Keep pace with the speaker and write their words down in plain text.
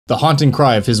The haunting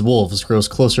cry of his wolves grows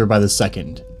closer by the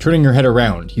second. Turning your head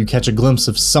around, you catch a glimpse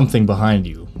of something behind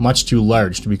you, much too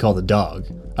large to be called a dog.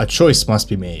 A choice must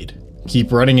be made.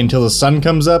 Keep running until the sun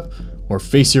comes up, or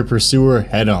face your pursuer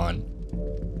head on.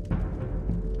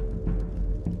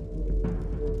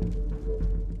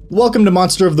 Welcome to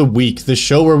Monster of the Week, the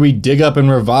show where we dig up and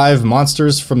revive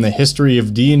monsters from the history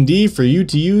of D&D for you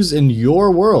to use in your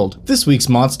world. This week's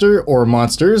monster, or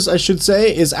monsters I should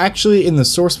say, is actually in the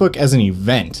sourcebook as an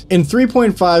event. In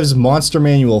 3.5's Monster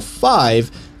Manual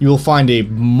 5, you will find a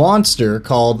monster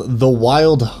called the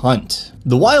Wild Hunt.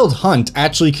 The Wild Hunt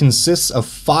actually consists of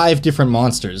 5 different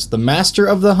monsters, the Master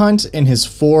of the Hunt and his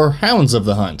 4 Hounds of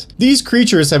the Hunt. These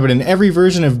creatures have been in every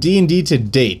version of D&D to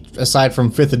date, aside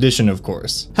from 5th edition of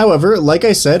course. However, like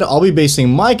I said, I'll be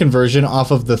basing my conversion off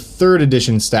of the 3rd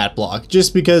edition stat block,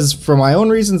 just because for my own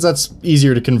reasons that's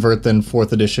easier to convert than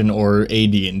 4th edition or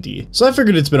AD&D. So I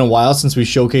figured it's been a while since we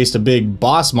showcased a big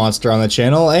boss monster on the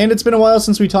channel, and it's been a while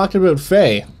since we talked about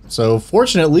Fae. So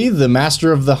fortunately, the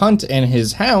Master of the Hunt and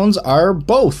his hounds are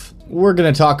both. We're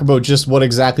going to talk about just what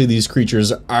exactly these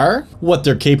creatures are, what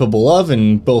they're capable of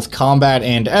in both combat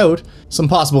and out, some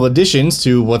possible additions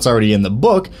to what's already in the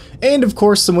book, and of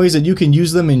course some ways that you can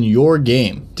use them in your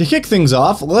game. To kick things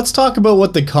off, let's talk about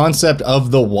what the concept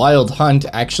of the Wild Hunt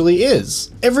actually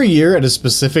is. Every year at a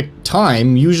specific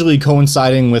time, usually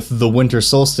coinciding with the winter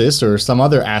solstice or some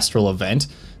other astral event,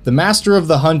 the Master of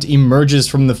the Hunt emerges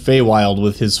from the Feywild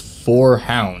with his 4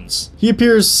 hounds. He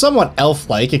appears somewhat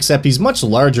elf-like, except he's much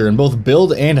larger in both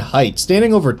build and height,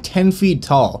 standing over 10 feet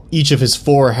tall. Each of his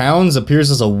 4 hounds appears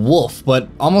as a wolf, but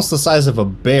almost the size of a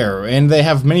bear, and they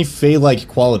have many Fey-like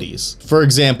qualities. For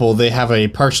example, they have a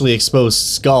partially exposed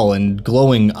skull and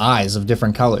glowing eyes of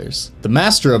different colors. The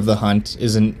Master of the Hunt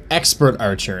is an expert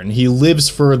archer, and he lives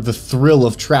for the thrill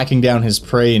of tracking down his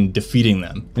prey and defeating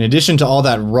them. In addition to all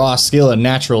that raw skill and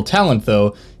natural talent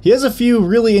though, he has a few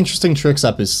really interesting tricks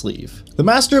up his sleeve. The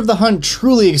Master of the Hunt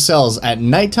truly excels at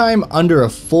nighttime under a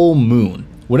full moon.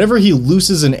 Whenever he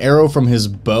looses an arrow from his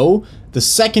bow, the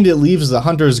second it leaves the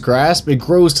hunter's grasp, it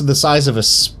grows to the size of a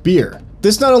spear.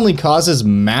 This not only causes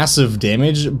massive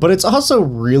damage, but it's also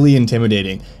really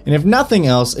intimidating, and if nothing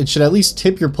else, it should at least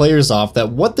tip your players off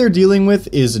that what they're dealing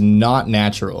with is not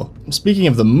natural. Speaking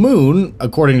of the moon,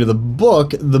 according to the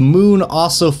book, the moon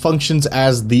also functions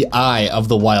as the eye of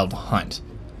the Wild Hunt.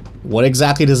 What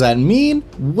exactly does that mean?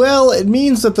 Well, it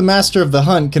means that the Master of the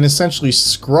Hunt can essentially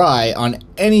scry on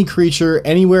any creature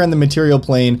anywhere in the material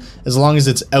plane as long as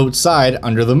it's outside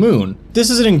under the moon. This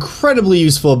is an incredibly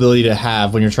useful ability to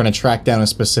have when you're trying to track down a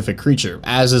specific creature,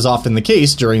 as is often the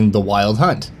case during the Wild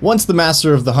Hunt. Once the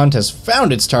Master of the Hunt has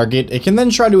found its target, it can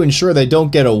then try to ensure they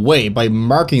don't get away by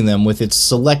marking them with its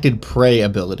selected prey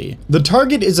ability. The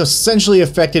target is essentially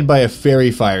affected by a fairy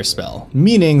fire spell,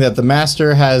 meaning that the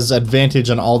Master has advantage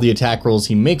on all the attack rolls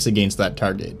he makes against that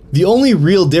target. The only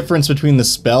real difference between the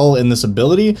spell and this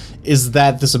ability is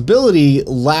that this ability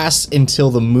lasts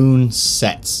until the moon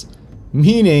sets,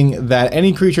 meaning that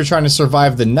any creature trying to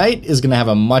survive the night is going to have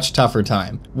a much tougher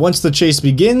time. Once the chase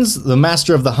begins, the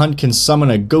Master of the Hunt can summon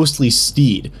a ghostly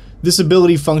steed. This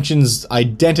ability functions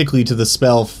identically to the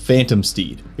spell Phantom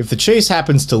Steed. If the chase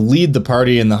happens to lead the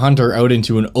party and the hunter out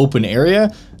into an open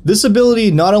area, this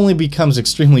ability not only becomes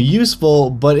extremely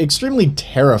useful, but extremely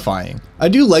terrifying. I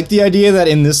do like the idea that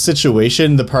in this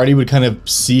situation, the party would kind of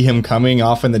see him coming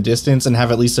off in the distance and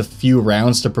have at least a few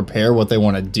rounds to prepare what they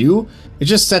want to do. It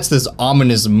just sets this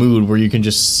ominous mood where you can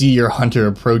just see your hunter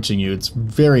approaching you. It's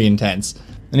very intense.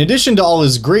 In addition to all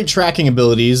his great tracking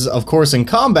abilities, of course in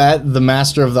combat, the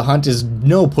Master of the Hunt is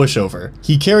no pushover.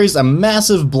 He carries a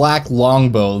massive black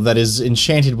longbow that is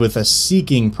enchanted with a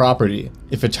seeking property.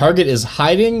 If a target is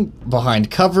hiding,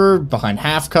 behind cover, behind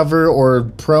half cover,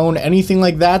 or prone, anything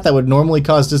like that that would normally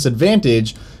cause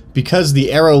disadvantage, because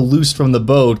the arrow loosed from the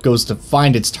bow goes to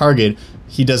find its target,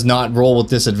 he does not roll with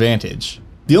disadvantage.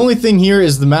 The only thing here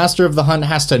is the Master of the Hunt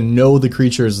has to know the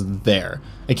creature's there.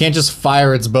 It can't just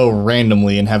fire its bow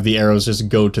randomly and have the arrows just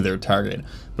go to their target.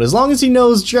 But as long as he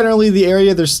knows generally the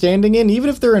area they're standing in, even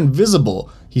if they're invisible,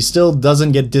 he still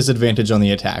doesn't get disadvantage on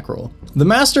the attack roll. The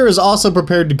Master is also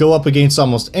prepared to go up against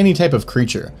almost any type of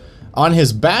creature. On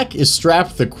his back is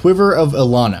strapped the Quiver of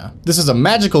Ilana. This is a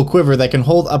magical quiver that can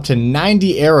hold up to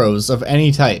 90 arrows of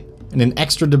any type in an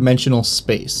extra dimensional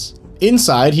space.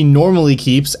 Inside, he normally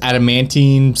keeps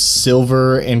adamantine,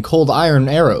 silver, and cold iron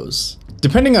arrows.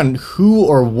 Depending on who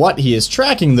or what he is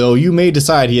tracking though, you may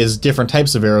decide he has different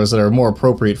types of arrows that are more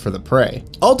appropriate for the prey.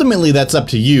 Ultimately that's up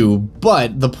to you,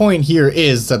 but the point here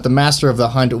is that the Master of the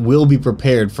Hunt will be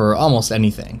prepared for almost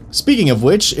anything. Speaking of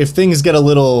which, if things get a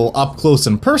little up close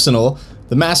and personal,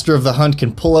 the Master of the Hunt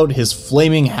can pull out his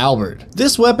flaming halberd.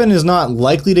 This weapon is not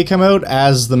likely to come out,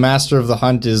 as the Master of the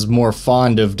Hunt is more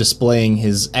fond of displaying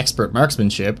his expert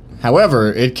marksmanship.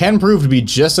 However, it can prove to be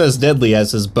just as deadly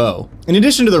as his bow. In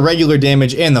addition to the regular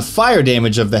damage and the fire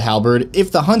damage of the halberd,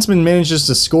 if the huntsman manages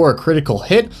to score a critical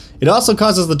hit, it also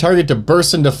causes the target to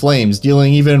burst into flames,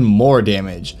 dealing even more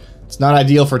damage. It's not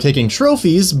ideal for taking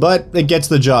trophies, but it gets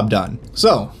the job done.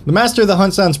 So, the Master of the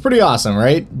Hunt sounds pretty awesome,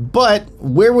 right? But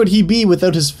where would he be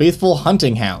without his faithful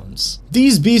hunting hounds?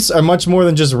 These beasts are much more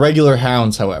than just regular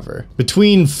hounds, however.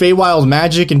 Between Feywild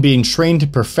magic and being trained to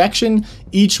perfection,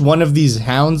 each one of these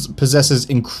hounds possesses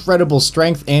incredible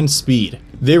strength and speed.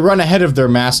 They run ahead of their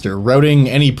master, routing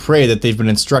any prey that they've been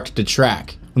instructed to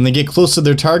track. When they get close to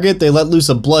their target, they let loose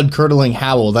a blood-curdling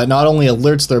howl that not only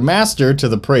alerts their master to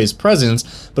the prey's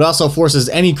presence, but also forces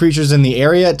any creatures in the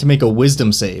area to make a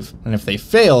wisdom save. And if they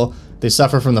fail, they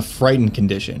suffer from the frightened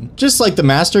condition. Just like the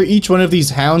master, each one of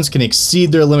these hounds can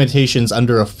exceed their limitations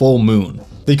under a full moon.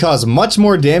 They cause much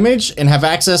more damage and have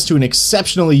access to an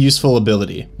exceptionally useful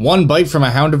ability. One bite from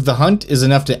a Hound of the Hunt is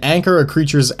enough to anchor a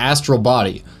creature's astral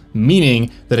body, meaning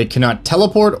that it cannot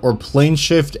teleport or plane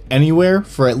shift anywhere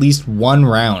for at least one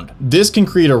round. This can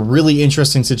create a really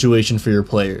interesting situation for your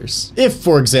players. If,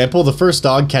 for example, the first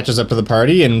dog catches up to the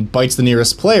party and bites the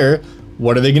nearest player,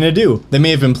 what are they going to do? They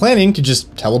may have been planning to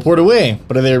just teleport away,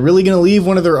 but are they really going to leave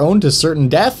one of their own to certain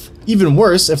death? Even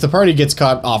worse, if the party gets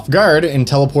caught off guard and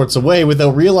teleports away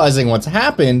without realizing what's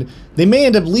happened, they may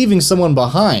end up leaving someone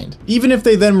behind. Even if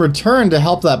they then return to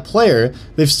help that player,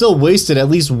 they've still wasted at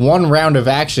least one round of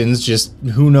actions just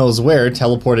who knows where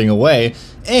teleporting away,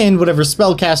 and whatever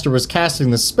spellcaster was casting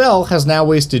the spell has now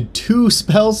wasted 2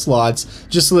 spell slots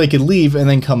just so they could leave and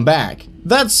then come back.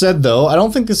 That said though, I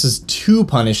don't think this is too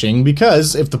punishing,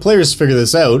 because if the players figure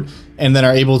this out and then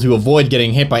are able to avoid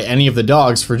getting hit by any of the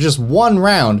dogs for just one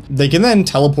round, they can then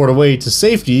teleport away to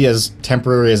safety, as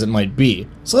temporary as it might be.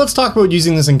 So let's talk about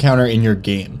using this encounter in your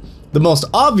game. The most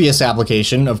obvious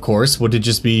application, of course, would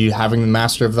just be having the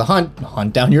Master of the Hunt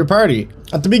hunt down your party.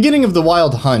 At the beginning of the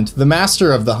Wild Hunt, the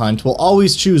Master of the Hunt will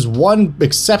always choose one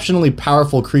exceptionally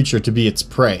powerful creature to be its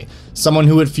prey, someone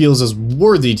who it feels is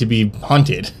worthy to be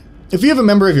hunted. If you have a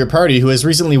member of your party who has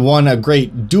recently won a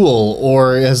great duel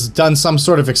or has done some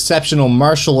sort of exceptional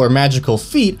martial or magical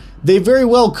feat, they very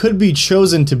well could be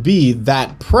chosen to be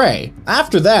that prey.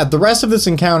 After that, the rest of this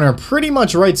encounter pretty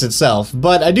much writes itself,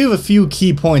 but I do have a few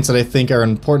key points that I think are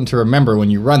important to remember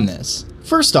when you run this.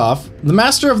 First off, the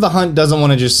Master of the Hunt doesn't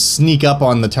want to just sneak up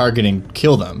on the target and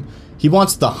kill them. He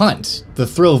wants the hunt, the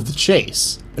thrill of the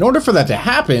chase. In order for that to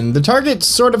happen, the target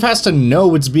sort of has to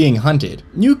know it's being hunted.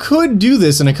 You could do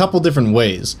this in a couple different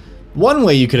ways. One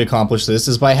way you could accomplish this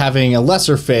is by having a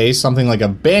lesser fae, something like a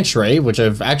Banshray, which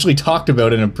I've actually talked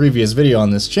about in a previous video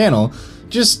on this channel,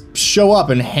 just show up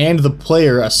and hand the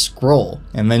player a scroll.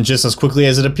 And then just as quickly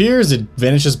as it appears, it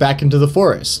vanishes back into the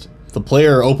forest. The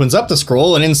player opens up the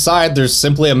scroll, and inside there's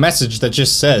simply a message that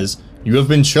just says, "You have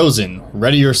been chosen.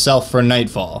 Ready yourself for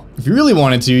nightfall." If you really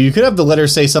wanted to, you could have the letter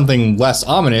say something less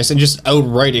ominous and just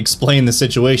outright explain the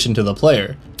situation to the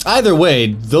player. Either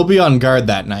way, they'll be on guard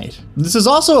that night. This is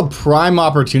also a prime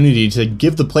opportunity to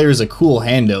give the players a cool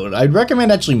handout. I'd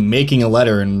recommend actually making a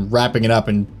letter and wrapping it up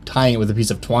and tying it with a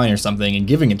piece of twine or something and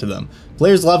giving it to them.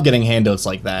 Players love getting handouts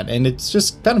like that, and it's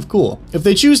just kind of cool. If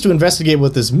they choose to investigate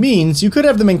what this means, you could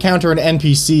have them encounter an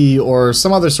NPC or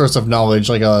some other source of knowledge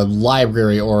like a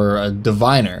library or a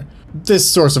diviner. This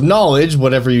source of knowledge,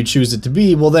 whatever you choose it to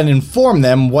be, will then inform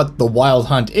them what the Wild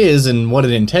Hunt is and what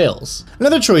it entails.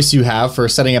 Another choice you have for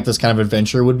setting up this kind of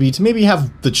adventure would be to maybe have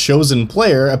the chosen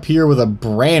player appear with a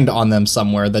brand on them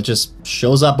somewhere that just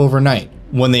shows up overnight.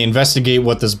 When they investigate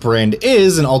what this brand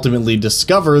is and ultimately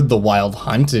discover the Wild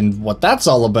Hunt and what that's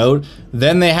all about,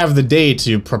 then they have the day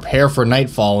to prepare for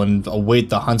nightfall and await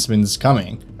the huntsman's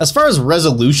coming. As far as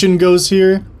resolution goes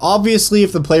here, obviously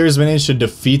if the players manage to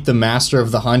defeat the Master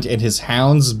of the Hunt and his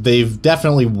hounds, they've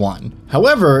definitely won.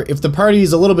 However, if the party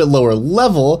is a little bit lower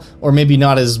level, or maybe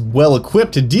not as well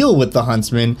equipped to deal with the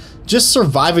huntsman, just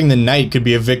surviving the night could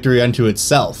be a victory unto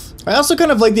itself. I also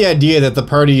kind of like the idea that the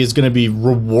party is going to be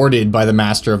rewarded by the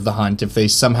Master of the Hunt if they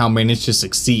somehow manage to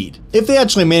succeed. If they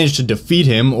actually manage to defeat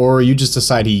him, or you just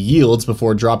decide he yields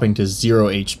before dropping to 0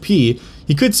 HP,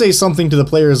 he could say something to the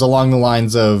players along the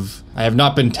lines of, "I have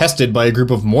not been tested by a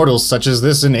group of mortals such as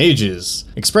this in ages,"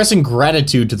 expressing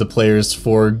gratitude to the players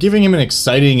for giving him an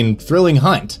exciting and thrilling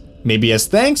hunt. Maybe as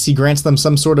thanks, he grants them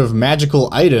some sort of magical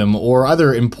item or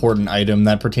other important item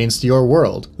that pertains to your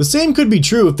world. The same could be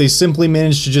true if they simply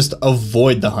manage to just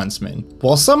avoid the huntsman.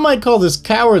 While some might call this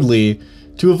cowardly,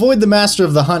 To avoid the Master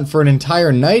of the Hunt for an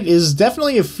entire night is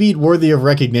definitely a feat worthy of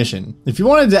recognition. If you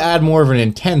wanted to add more of an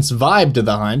intense vibe to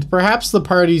the hunt, perhaps the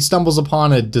party stumbles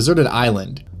upon a deserted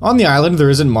island. On the island, there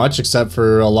isn't much except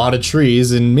for a lot of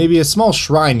trees and maybe a small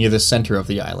shrine near the center of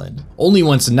the island. Only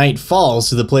once night falls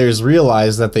do the players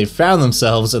realize that they've found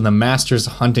themselves in the Master's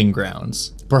hunting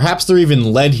grounds. Perhaps they're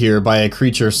even led here by a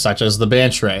creature such as the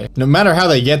Banshee. No matter how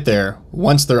they get there,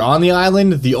 once they're on the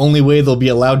island, the only way they'll be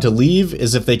allowed to leave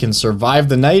is if they can survive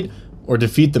the night or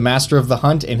defeat the Master of the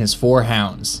Hunt and his 4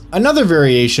 hounds. Another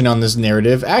variation on this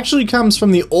narrative actually comes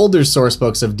from the older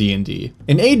sourcebooks of D&D.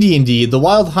 In AD&D, the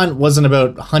Wild Hunt wasn't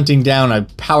about hunting down a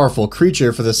powerful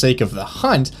creature for the sake of the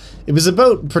hunt, it was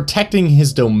about protecting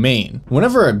his domain.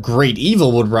 Whenever a great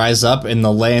evil would rise up in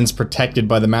the lands protected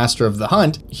by the Master of the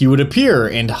Hunt, he would appear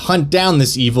and hunt down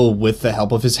this evil with the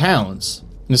help of his hounds.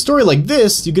 In a story like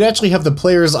this, you could actually have the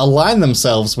players align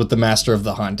themselves with the Master of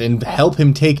the Hunt and help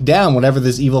him take down whatever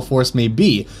this evil force may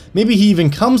be. Maybe he even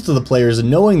comes to the players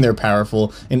knowing they're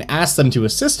powerful and asks them to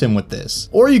assist him with this.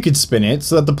 Or you could spin it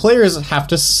so that the players have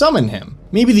to summon him.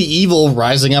 Maybe the evil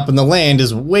rising up in the land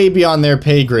is way beyond their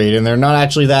pay grade and they're not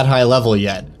actually that high level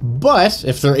yet. But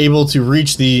if they're able to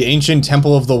reach the ancient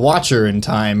Temple of the Watcher in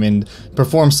time and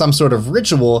perform some sort of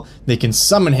ritual, they can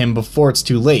summon him before it's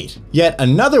too late. Yet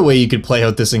another way you could play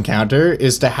out this encounter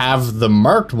is to have the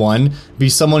marked one be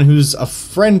someone who's a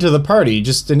friend to the party,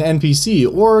 just an NPC,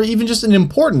 or even just an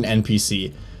important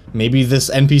NPC. Maybe this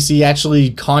NPC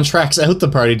actually contracts out the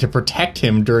party to protect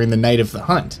him during the night of the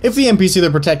hunt. If the NPC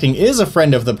they're protecting is a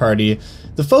friend of the party,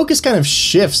 the focus kind of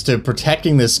shifts to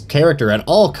protecting this character at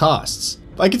all costs.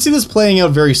 I could see this playing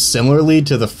out very similarly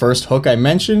to the first hook I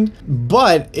mentioned,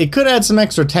 but it could add some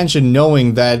extra tension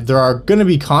knowing that there are going to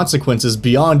be consequences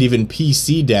beyond even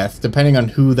PC death depending on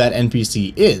who that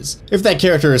NPC is. If that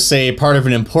character is, say, part of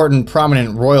an important,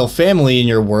 prominent royal family in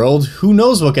your world, who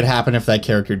knows what could happen if that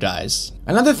character dies.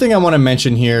 Another thing I want to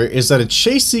mention here is that a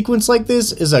chase sequence like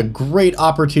this is a great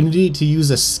opportunity to use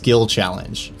a skill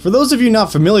challenge. For those of you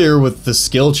not familiar with the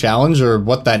skill challenge or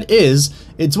what that is,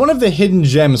 it's one of the hidden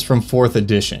gems from 4th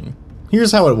edition.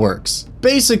 Here's how it works.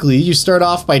 Basically, you start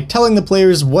off by telling the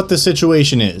players what the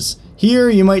situation is. Here,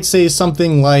 you might say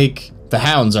something like, "The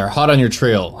hounds are hot on your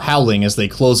trail, howling as they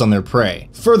close on their prey.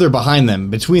 Further behind them,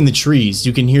 between the trees,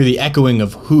 you can hear the echoing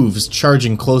of hooves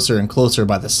charging closer and closer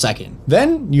by the second."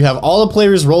 Then, you have all the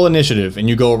players roll initiative, and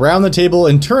you go around the table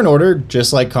in turn order,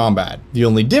 just like combat. The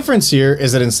only difference here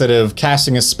is that instead of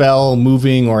casting a spell,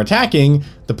 moving, or attacking,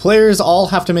 the players all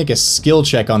have to make a skill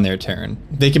check on their turn.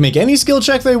 They can make any skill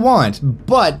check they want,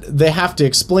 but they have to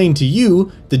explain to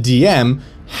you, the DM,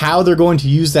 how they're going to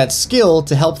use that skill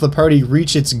to help the party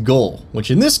reach its goal, which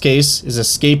in this case is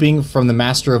escaping from the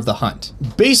Master of the Hunt.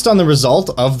 Based on the result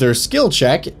of their skill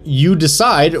check, you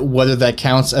decide whether that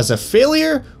counts as a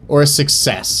failure or a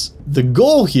success. The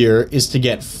goal here is to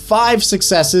get 5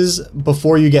 successes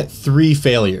before you get 3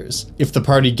 failures. If the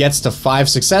party gets to 5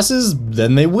 successes,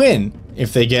 then they win.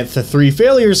 If they get to 3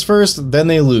 failures first, then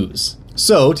they lose.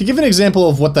 So, to give an example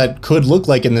of what that could look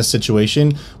like in this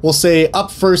situation, we'll say up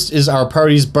first is our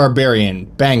party's barbarian,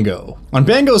 Bango. On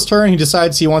Bango's turn, he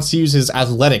decides he wants to use his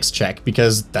athletics check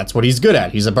because that's what he's good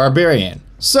at, he's a barbarian.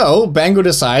 So, Bango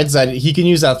decides that he can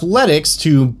use athletics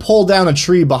to pull down a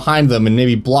tree behind them and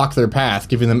maybe block their path,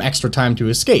 giving them extra time to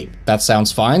escape. That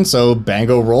sounds fine, so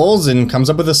Bango rolls and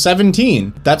comes up with a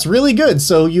 17. That's really good,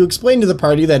 so you explain to the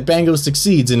party that Bango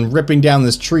succeeds in ripping down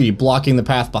this tree, blocking the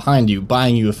path behind you,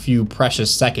 buying you a few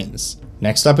precious seconds.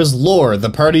 Next up is Lore,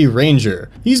 the party ranger.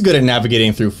 He's good at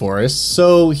navigating through forests,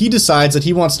 so he decides that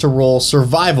he wants to roll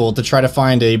survival to try to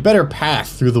find a better path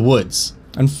through the woods.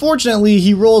 Unfortunately,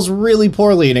 he rolls really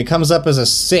poorly and it comes up as a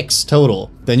 6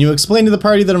 total. Then you explain to the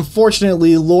party that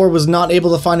unfortunately Lore was not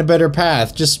able to find a better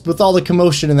path. Just with all the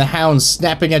commotion and the hounds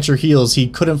snapping at your heels, he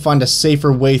couldn't find a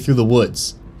safer way through the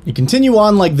woods. You continue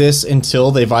on like this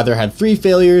until they've either had 3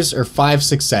 failures or 5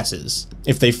 successes.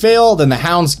 If they fail, then the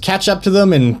hounds catch up to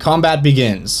them and combat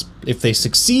begins. If they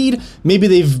succeed, maybe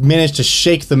they've managed to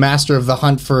shake the Master of the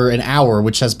Hunt for an hour,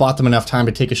 which has bought them enough time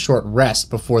to take a short rest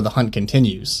before the hunt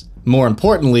continues. More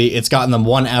importantly, it's gotten them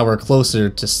 1 hour closer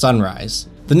to sunrise.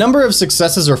 The number of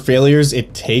successes or failures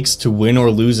it takes to win or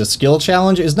lose a skill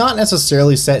challenge is not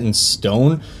necessarily set in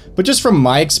stone, but just from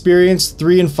my experience,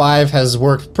 3 and 5 has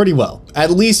worked pretty well,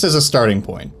 at least as a starting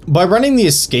point. By running the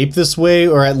escape this way,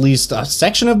 or at least a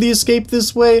section of the escape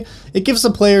this way, it gives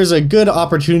the players a good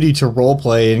opportunity to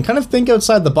roleplay and kind of think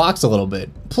outside the box a little bit.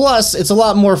 Plus, it's a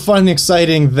lot more fun and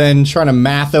exciting than trying to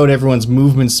math out everyone's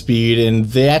movement speed, and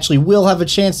they actually will have a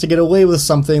chance to get away with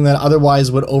something that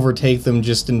otherwise would overtake them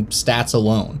just in stats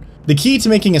alone. The key to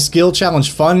making a skill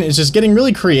challenge fun is just getting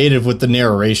really creative with the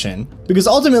narration, because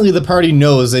ultimately the party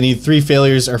knows they need 3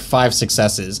 failures or 5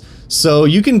 successes, so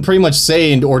you can pretty much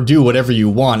say or do whatever you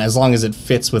want as long as it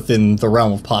fits within the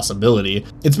realm of possibility.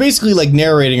 It's basically like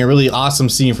narrating a really awesome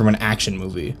scene from an action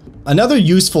movie. Another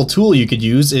useful tool you could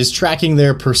use is tracking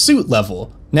their pursuit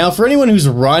level. Now, for anyone who's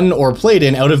run or played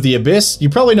in Out of the Abyss, you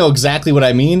probably know exactly what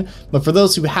I mean, but for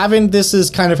those who haven't, this is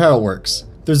kind of how it works.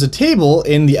 There's a table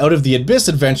in the Out of the Abyss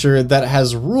adventure that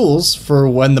has rules for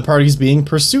when the party's being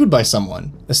pursued by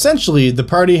someone. Essentially, the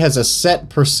party has a set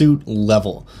pursuit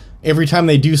level. Every time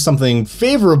they do something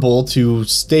favorable to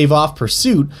stave off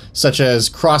pursuit, such as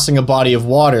crossing a body of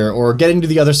water or getting to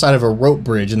the other side of a rope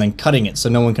bridge and then cutting it so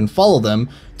no one can follow them,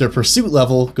 their pursuit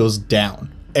level goes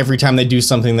down. Every time they do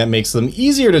something that makes them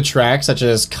easier to track, such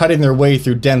as cutting their way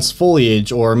through dense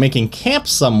foliage or making camp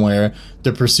somewhere,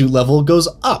 their pursuit level goes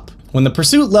up. When the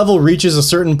pursuit level reaches a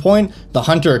certain point, the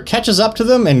hunter catches up to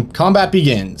them and combat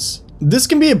begins. This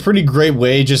can be a pretty great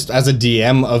way, just as a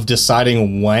DM, of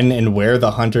deciding when and where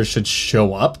the hunter should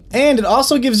show up, and it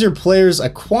also gives your players a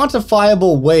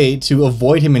quantifiable way to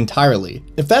avoid him entirely.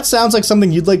 If that sounds like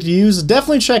something you'd like to use,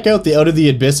 definitely check out the Out of the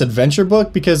Abyss adventure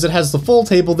book, because it has the full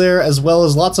table there as well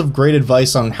as lots of great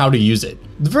advice on how to use it.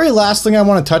 The very last thing I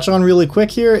want to touch on really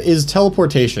quick here is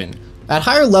teleportation. At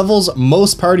higher levels,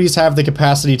 most parties have the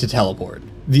capacity to teleport.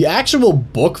 The actual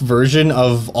book version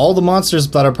of all the monsters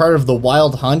that are part of the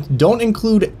Wild Hunt don't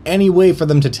include any way for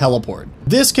them to teleport.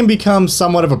 This can become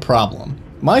somewhat of a problem.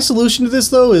 My solution to this,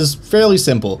 though, is fairly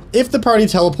simple. If the party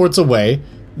teleports away,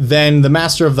 then the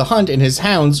Master of the Hunt and his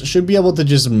hounds should be able to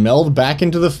just meld back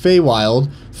into the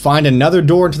Feywild, find another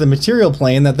door into the material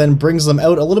plane that then brings them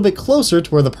out a little bit closer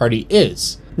to where the party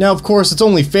is. Now, of course, it's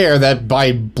only fair that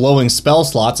by blowing spell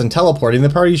slots and teleporting, the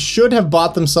party should have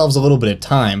bought themselves a little bit of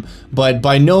time, but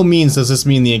by no means does this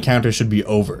mean the encounter should be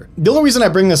over. The only reason I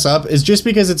bring this up is just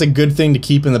because it's a good thing to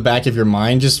keep in the back of your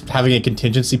mind, just having a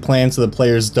contingency plan so the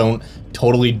players don't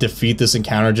totally defeat this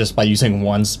encounter just by using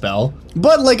one spell.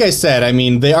 But like I said, I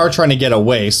mean, they are trying to get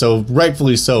away, so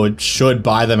rightfully so, it should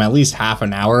buy them at least half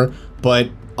an hour, but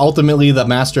ultimately, the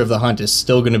Master of the Hunt is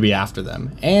still going to be after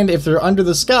them, and if they're under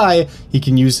the sky, he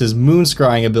can use his moon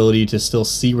scrying ability to still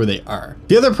see where they are.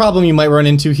 The other problem you might run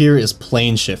into here is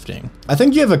plane shifting. I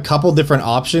think you have a couple different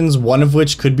options, one of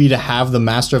which could be to have the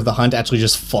Master of the Hunt actually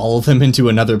just follow them into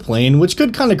another plane, which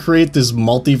could kind of create this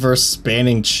multiverse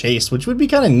spanning chase, which would be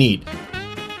kind of neat.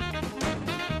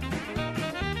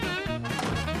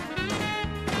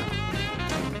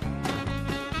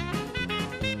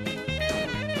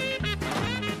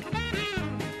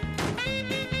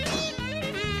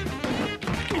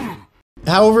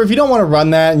 However, if you don't want to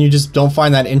run that and you just don't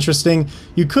find that interesting,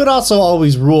 you could also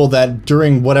always rule that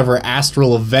during whatever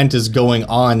astral event is going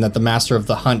on that the Master of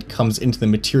the Hunt comes into the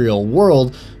material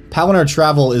world, planar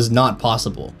travel is not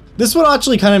possible. This would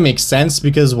actually kind of make sense,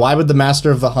 because why would the Master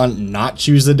of the Hunt not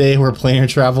choose the day where planar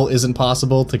travel isn't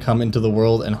possible to come into the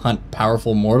world and hunt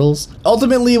powerful mortals?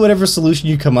 Ultimately, whatever solution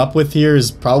you come up with here is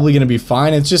probably going to be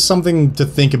fine. It's just something to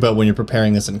think about when you're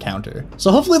preparing this encounter. So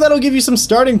hopefully that'll give you some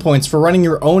starting points for running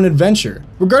your own adventure.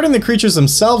 Regarding the creatures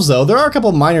themselves, though, there are a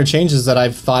couple minor changes that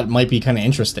I've thought might be kind of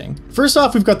interesting. First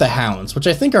off, we've got the hounds, which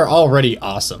I think are already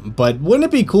awesome, but wouldn't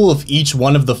it be cool if each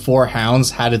one of the 4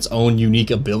 hounds had its own unique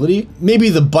ability? Maybe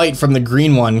the bite from the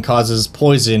green one causes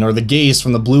poison, or the gaze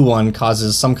from the blue one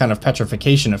causes some kind of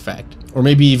petrification effect. Or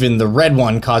maybe even the red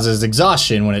one causes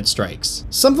exhaustion when it strikes.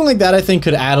 Something like that I think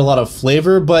could add a lot of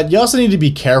flavor, but you also need to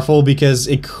be careful because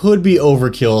it could be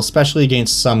overkill, especially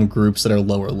against some groups that are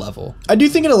lower level. I do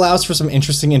think it allows for some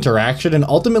interesting interaction and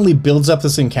ultimately builds up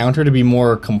this encounter to be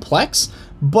more complex,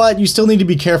 but you still need to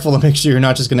be careful to make sure you're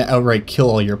not just going to outright kill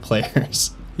all your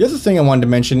players. The other thing I wanted to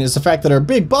mention is the fact that our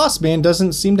big boss man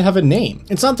doesn't seem to have a name.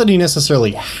 It's not that he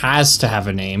necessarily has to have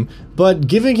a name, but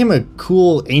giving him a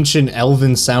cool, ancient,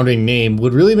 elven sounding name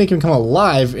would really make him come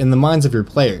alive in the minds of your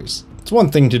players. It's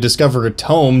one thing to discover a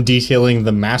tome detailing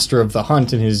the Master of the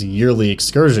Hunt and his yearly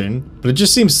excursion, but it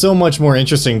just seems so much more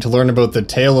interesting to learn about the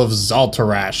tale of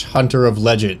Zaltarash, Hunter of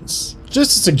Legends.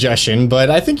 Just a suggestion, but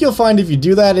I think you'll find if you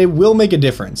do that, it will make a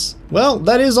difference. Well,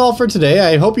 that is all for today.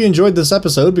 I hope you enjoyed this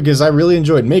episode because I really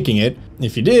enjoyed making it.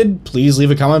 If you did, please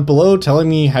leave a comment below telling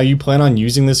me how you plan on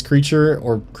using this creature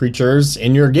or creatures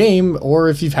in your game, or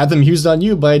if you've had them used on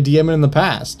you by a DM in the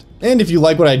past. And if you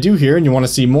like what I do here and you want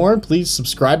to see more, please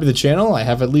subscribe to the channel. I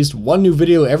have at least one new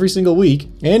video every single week.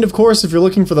 And of course, if you're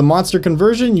looking for the monster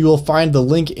conversion, you will find the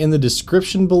link in the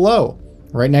description below,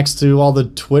 right next to all the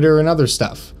Twitter and other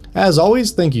stuff. As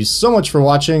always, thank you so much for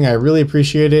watching, I really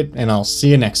appreciate it, and I'll see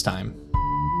you next time.